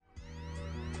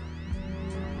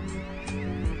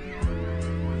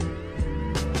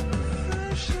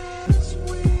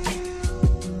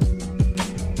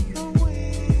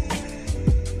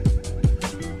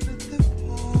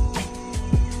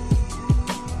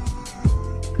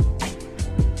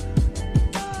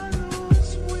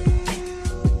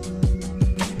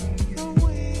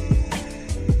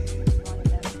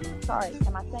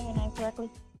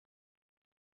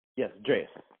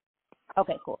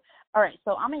Okay, cool. All right,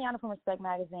 so I'm Ayana from Respect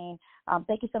Magazine.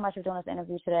 Thank you so much for doing this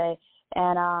interview today.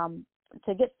 And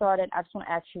to get started, I just want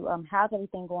to ask you, how's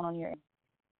everything going on your end?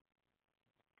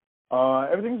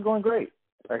 Everything's going great,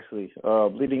 actually.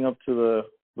 Leading up to the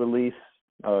release,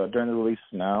 during the release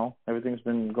now, everything's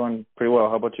been going pretty well.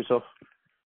 How about yourself?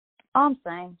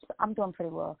 Same. I'm doing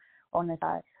pretty well on this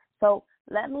side. So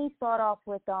let me start off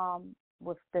with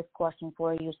this question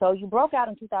for you. So you broke out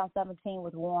in 2017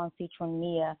 with Warm featuring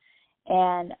Mia,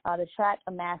 and the track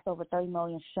amassed over 30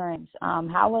 million streams.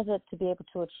 How was it to be able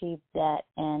to achieve that,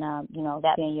 and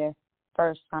that being your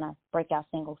first kind of breakout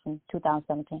single from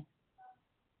 2017?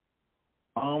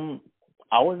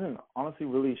 I wasn't honestly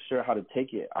really sure how to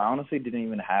take it. I honestly didn't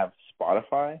even have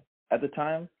Spotify at the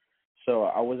time, so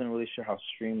I wasn't really sure how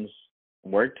streams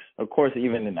worked. Of course,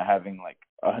 even in having like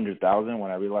 100,000,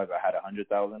 when I realized I had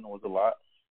 100,000 was a lot,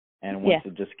 and once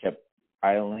it just kept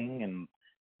piling and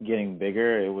getting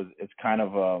bigger, it's kind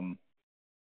of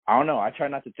I don't know. I try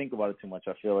not to think about it too much.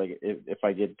 I feel like if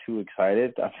I get too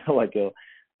excited, I feel like the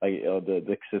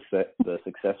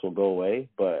success will go away.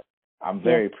 But I'm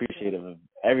very appreciative of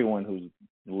everyone who's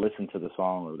listened to the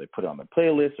song, or they put it on their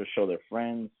playlist or show their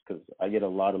friends, because I get a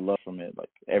lot of love from it like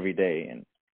every day, and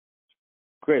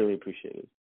greatly appreciated.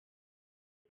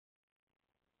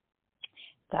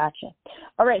 Gotcha.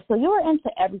 All right, so you were into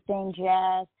everything: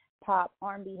 jazz, pop,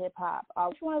 R&B, hip hop.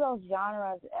 Which one of those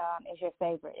genres is your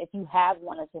favorite, if you have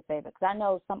one that's your favorite? Because I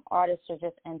know some artists are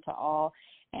just into all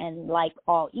and like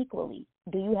all equally.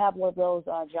 Do you have one of those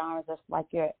genres that's like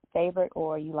your favorite,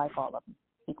 or you like all of them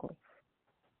equally?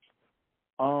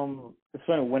 It's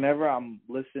funny. Whenever I'm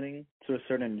listening to a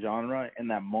certain genre, in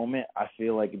that moment, I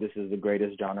feel like this is the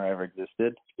greatest genre ever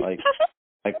existed. Like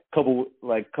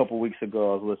couple weeks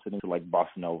ago, I was listening to like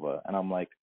bossa nova, and I'm like,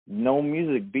 no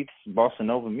music beats bossa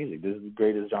nova music. This is the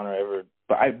greatest genre ever.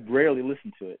 But I rarely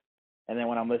listen to it. And then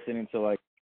when I'm listening to like,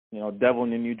 Devil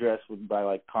in a New Dress by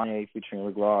like Kanye featuring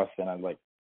Rick Ross, and I'm like,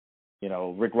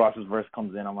 Rick Ross's verse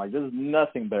comes in, I'm like, there's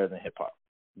nothing better than hip hop.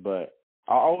 But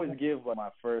I always give my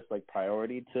first like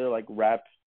priority to like rap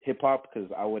hip hop,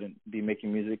 because I wouldn't be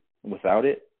making music without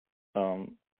it.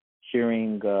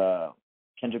 Hearing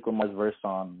Kendrick Lamar's verse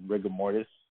on Rigor Mortis,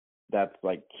 that's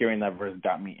like, hearing that verse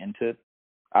got me into it.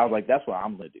 I was like, that's what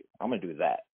I'm gonna do. I'm gonna do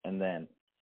that, and then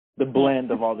the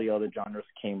blend of all the other genres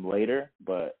came later.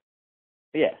 But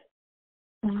yeah.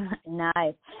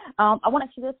 Nice. I want to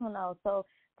ask you this one though. So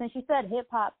since you said hip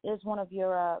hop is one of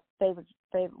your favorite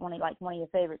one of your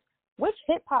favorites, which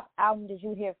hip hop album did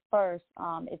you hear first?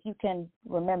 If you can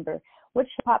remember, which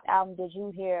hip hop album did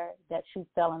you hear that you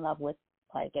fell in love with,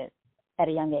 like at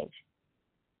a young age?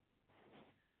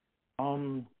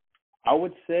 I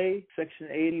would say Section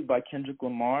 80 by Kendrick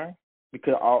Lamar,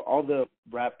 because all the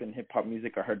rap and hip hop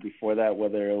music I heard before that,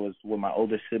 whether it was what my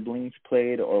older siblings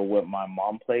played or what my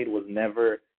mom played, was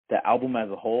never the album as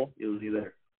a whole. It was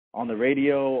either on the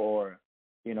radio or,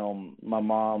 my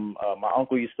mom, my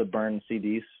uncle used to burn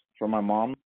CDs for my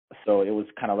mom. So it was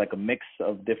kind of like a mix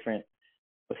of different.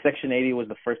 But Section 80 was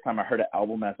the first time I heard an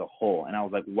album as a whole. And I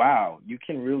was like, wow, you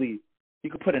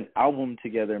could put an album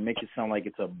together and make it sound like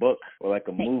it's a book or like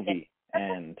a movie.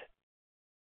 And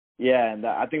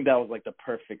I think that was like the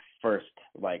perfect first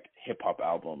like hip hop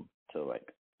album to like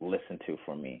listen to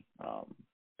for me. But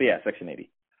yeah, Section 80.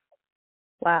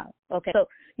 Wow. Okay. So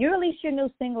you released your new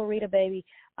single, Rita Baby.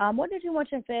 What did you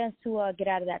want your fans to get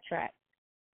out of that track?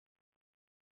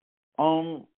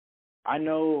 I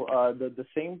know the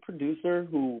same producer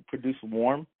who produced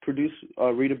Warm produced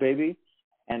Rita Baby.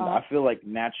 And I feel like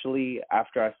naturally,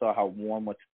 after I saw how Warm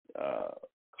was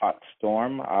caught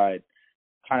Storm, I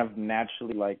kind of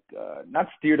naturally not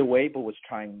steered away, but was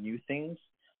trying new things.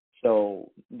 So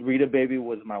Rita Baby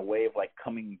was my way of like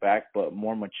coming back, but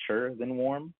more mature than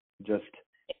Warm, just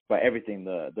by everything,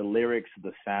 the lyrics,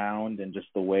 the sound, and just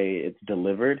the way it's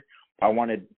delivered. I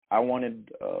wanted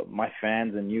my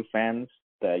fans and new fans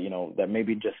that that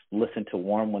maybe just listen to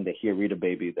Warm when they hear Rita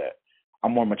Baby, that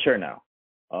I'm more mature now.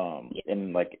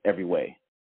 In like every way.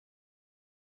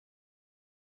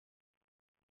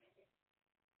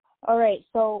 All right.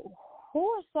 So, who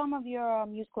are some of your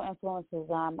musical influences?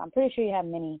 I'm pretty sure you have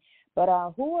many, but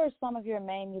who are some of your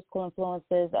main musical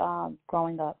influences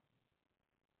growing up?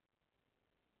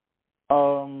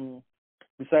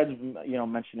 Besides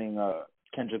mentioning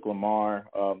Kendrick Lamar,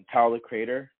 Tyler the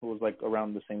Creator, who was like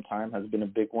around the same time, has been a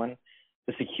big one.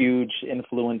 It's a huge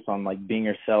influence on like being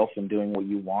yourself and doing what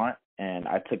you want, and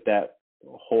I took that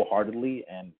wholeheartedly,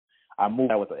 and I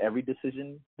moved that with every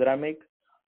decision that I make.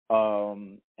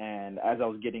 And as I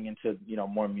was getting into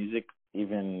more music,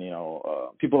 even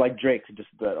people like Drake, just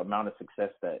the amount of success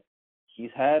that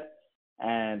he's had,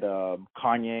 and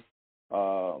Kanye,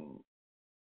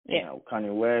 Yeah.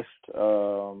 Kanye West.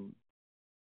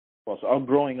 Well, so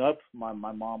growing up, my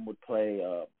mom would play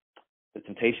the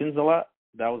Temptations a lot.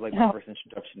 That was like my first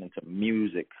introduction into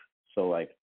music. So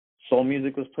like soul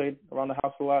music was played around the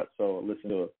house a lot. So I listened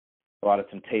to a lot of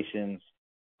Temptations,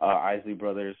 Isley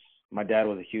Brothers. My dad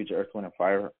was a huge Earth, Wind and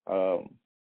Fire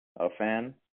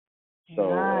fan. So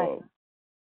Nice.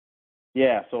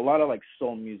 yeah, so a lot of like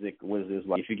soul music is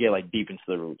like if you get like deep into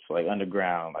the roots, like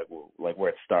underground, like where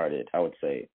it started, I would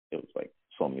say it was like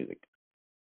soul music.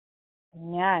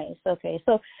 Nice. Okay.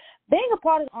 So, being a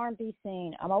part of the R&B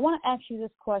scene, I want to ask you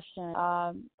this question.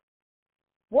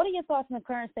 What are your thoughts on the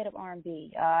current state of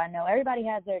R&B? I know everybody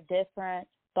has their different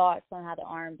thoughts on how the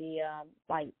R&B,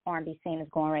 R&B scene is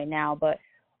going right now, but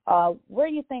where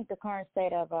do you think the current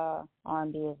state of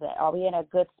R&B is at? Are we in a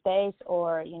good space,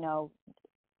 or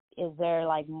is there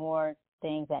like more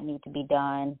things that need to be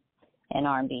done in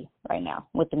R&B right now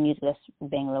with the music that's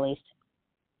being released?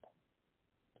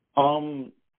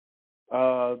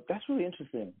 That's really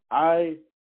interesting. I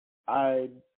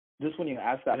just when you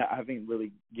asked that, I haven't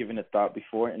really given it thought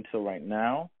before until right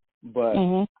now. But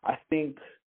I think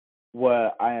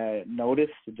what I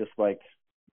noticed, just like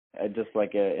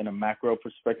in a macro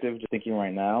perspective, just thinking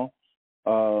right now,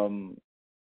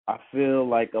 I feel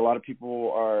like a lot of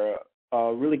people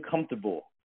are really comfortable,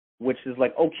 which is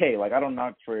like okay. Like I don't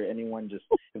knock for anyone. Just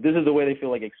if this is the way they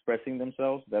feel like expressing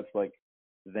themselves, that's like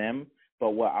them.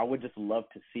 But what I would just love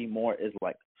to see more is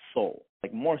like soul,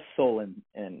 like more soul in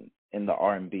the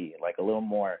R&B, like a little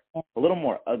more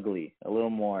ugly, a little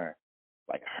more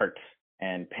like hurt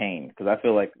and pain. Because I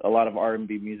feel like a lot of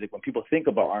R&B music, when people think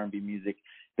about R&B music,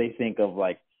 they think of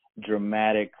like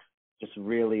dramatic, just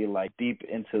really like deep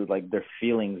into like their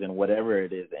feelings and whatever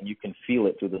it is, and you can feel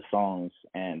it through the songs.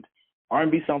 And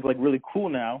R&B sounds like really cool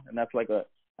now, and that's like a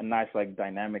nice like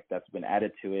dynamic that's been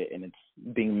added to it, and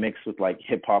it's being mixed with like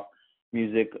hip hop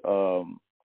music.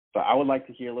 But I would like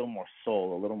to hear a little more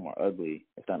soul, a little more ugly,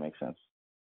 if that makes sense.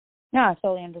 No, I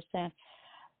totally understand.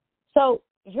 So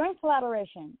during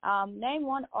collaboration, name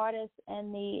one artist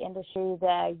in the industry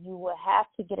that you would have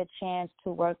to get a chance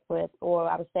to work with, or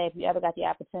I would say if you ever got the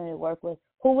opportunity to work with,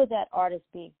 who would that artist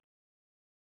be?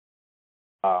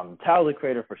 Tyler, the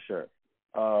Creator, for sure.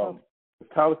 Tyler,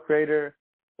 the Creator,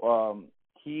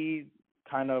 he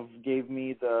kind of gave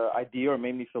me the idea or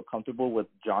made me feel comfortable with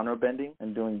genre bending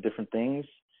and doing different things.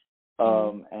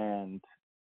 And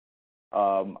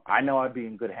I know I'd be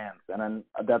in good hands. And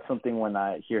that's something when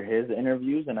I hear his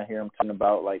interviews and I hear him talking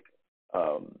about like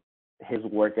his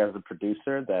work as a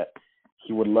producer, that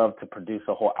he would love to produce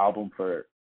a whole album for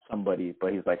somebody,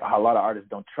 but he's like, a lot of artists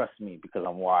don't trust me because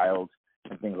I'm wild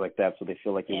and things like that, so they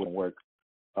feel like it wouldn't work.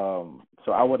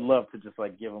 So I would love to just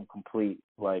like give him complete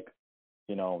like,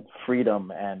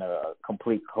 freedom and a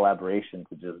complete collaboration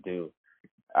to just do.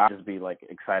 I'd just be like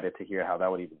excited to hear how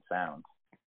that would even sound.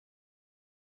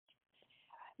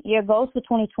 Your goals for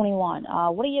 2021.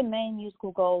 What are your main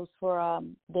musical goals for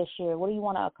this year? What do you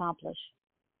want to accomplish?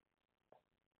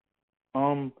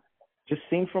 Just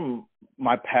seeing from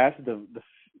my past,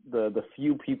 the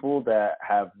few people that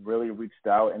have really reached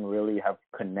out and really have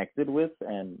connected with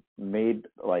and made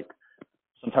like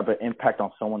some type of impact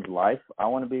on someone's life, I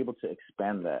want to be able to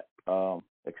expand that,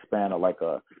 expand like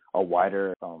a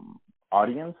wider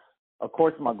audience. Of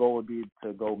course, my goal would be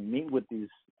to go meet with these,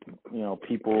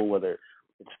 people, whether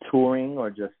it's touring or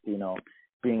just,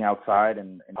 being outside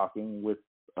and talking with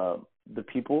the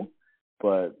people.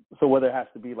 But so whether it has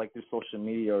to be like through social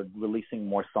media or releasing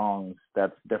more songs,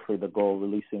 that's definitely the goal.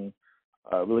 Releasing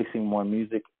more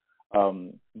music,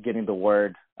 getting the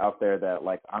word out there that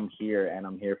like I'm here and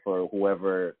I'm here for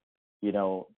whoever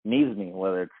needs me.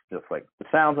 Whether it's just like the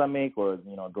sounds I make or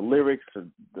the lyrics or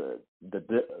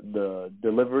the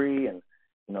delivery and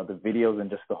the videos and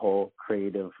just the whole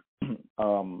creative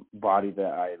body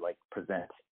that I like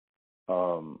present.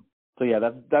 So yeah,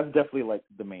 that's definitely like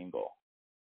the main goal.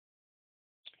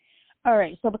 All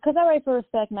right. So because I write for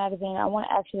Respect Magazine, I want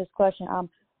to ask you this question.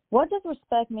 What does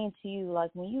respect mean to you? Like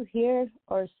when you hear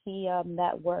or see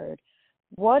that word,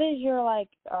 what is your like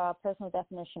personal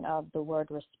definition of the word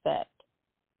respect?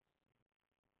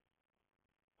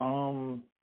 I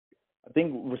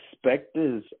think respect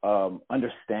is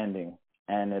understanding,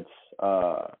 and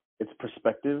it's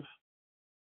perspective.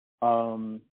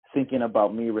 Thinking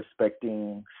about me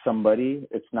respecting somebody,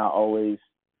 it's not always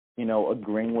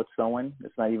agreeing with someone.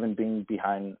 It's not even being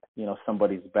behind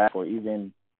somebody's back or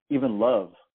even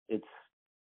love. It's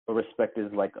respect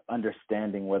is like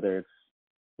understanding, whether it's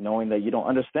knowing that you don't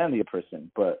understand the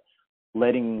person, but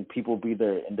letting people be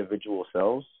their individual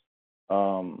selves.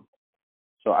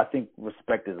 So I think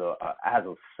respect has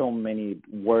so many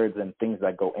words and things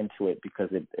that go into it because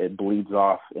it bleeds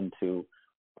off into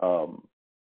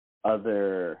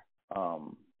other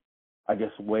I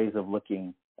guess ways of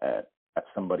looking at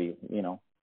somebody.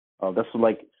 That's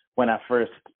like when I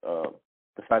first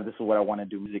decided this is what I want to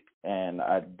do music, and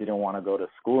I didn't want to go to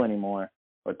school anymore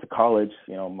or to college.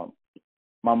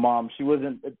 My mom, she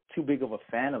wasn't too big of a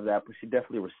fan of that, but she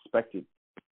definitely respected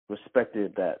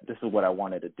that this is what I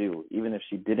wanted to do. Even if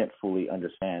she didn't fully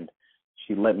understand,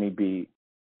 she let me be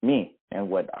me and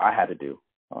what I had to do.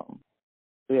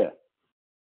 Yeah.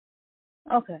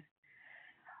 Okay.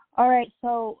 All right.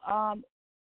 So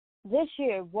this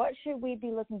year, what should we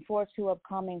be looking forward to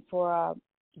upcoming for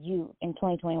you in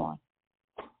 2021?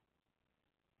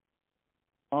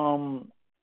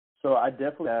 So I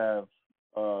definitely have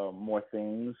more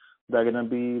things that are gonna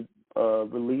be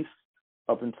released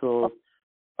up until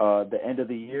the end of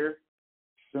the year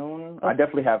soon. I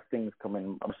definitely have things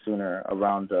coming up sooner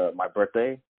around my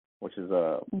birthday, which is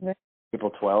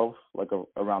April 12th. Like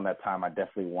around that time, I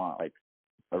definitely want like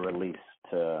a release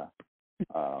to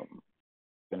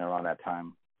around that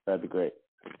time. That'd be great.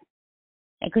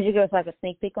 And could you give us like a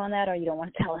sneak peek on that, or you don't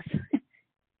want to tell us?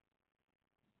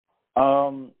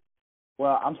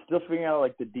 Well, I'm still figuring out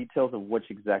like the details of which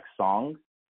exact song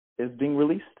is being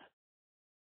released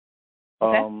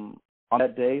on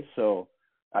that day. So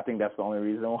I think that's the only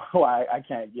reason why I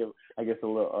can't give, I guess, a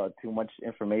little too much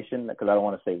information, because I don't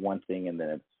want to say one thing and then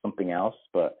it's something else.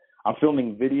 But I'm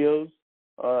filming videos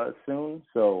soon,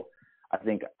 so I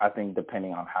think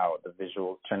depending on how the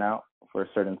visuals turn out for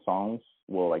certain songs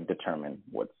will like determine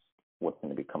what's going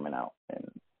to be coming out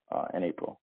in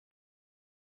April.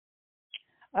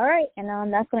 All right, and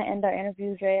that's going to end our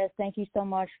interview, Dreas. Thank you so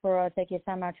much for taking your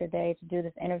time out your day to do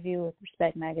this interview with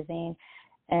Respect Magazine,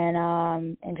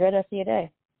 and enjoy the rest of your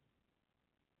day.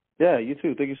 Yeah, you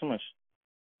too. Thank you so much.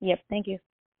 Yep, thank you.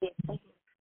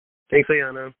 Thanks,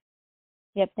 Ayana.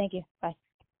 Yep, thank you. Bye.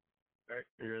 All right,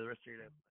 enjoy the rest of your day.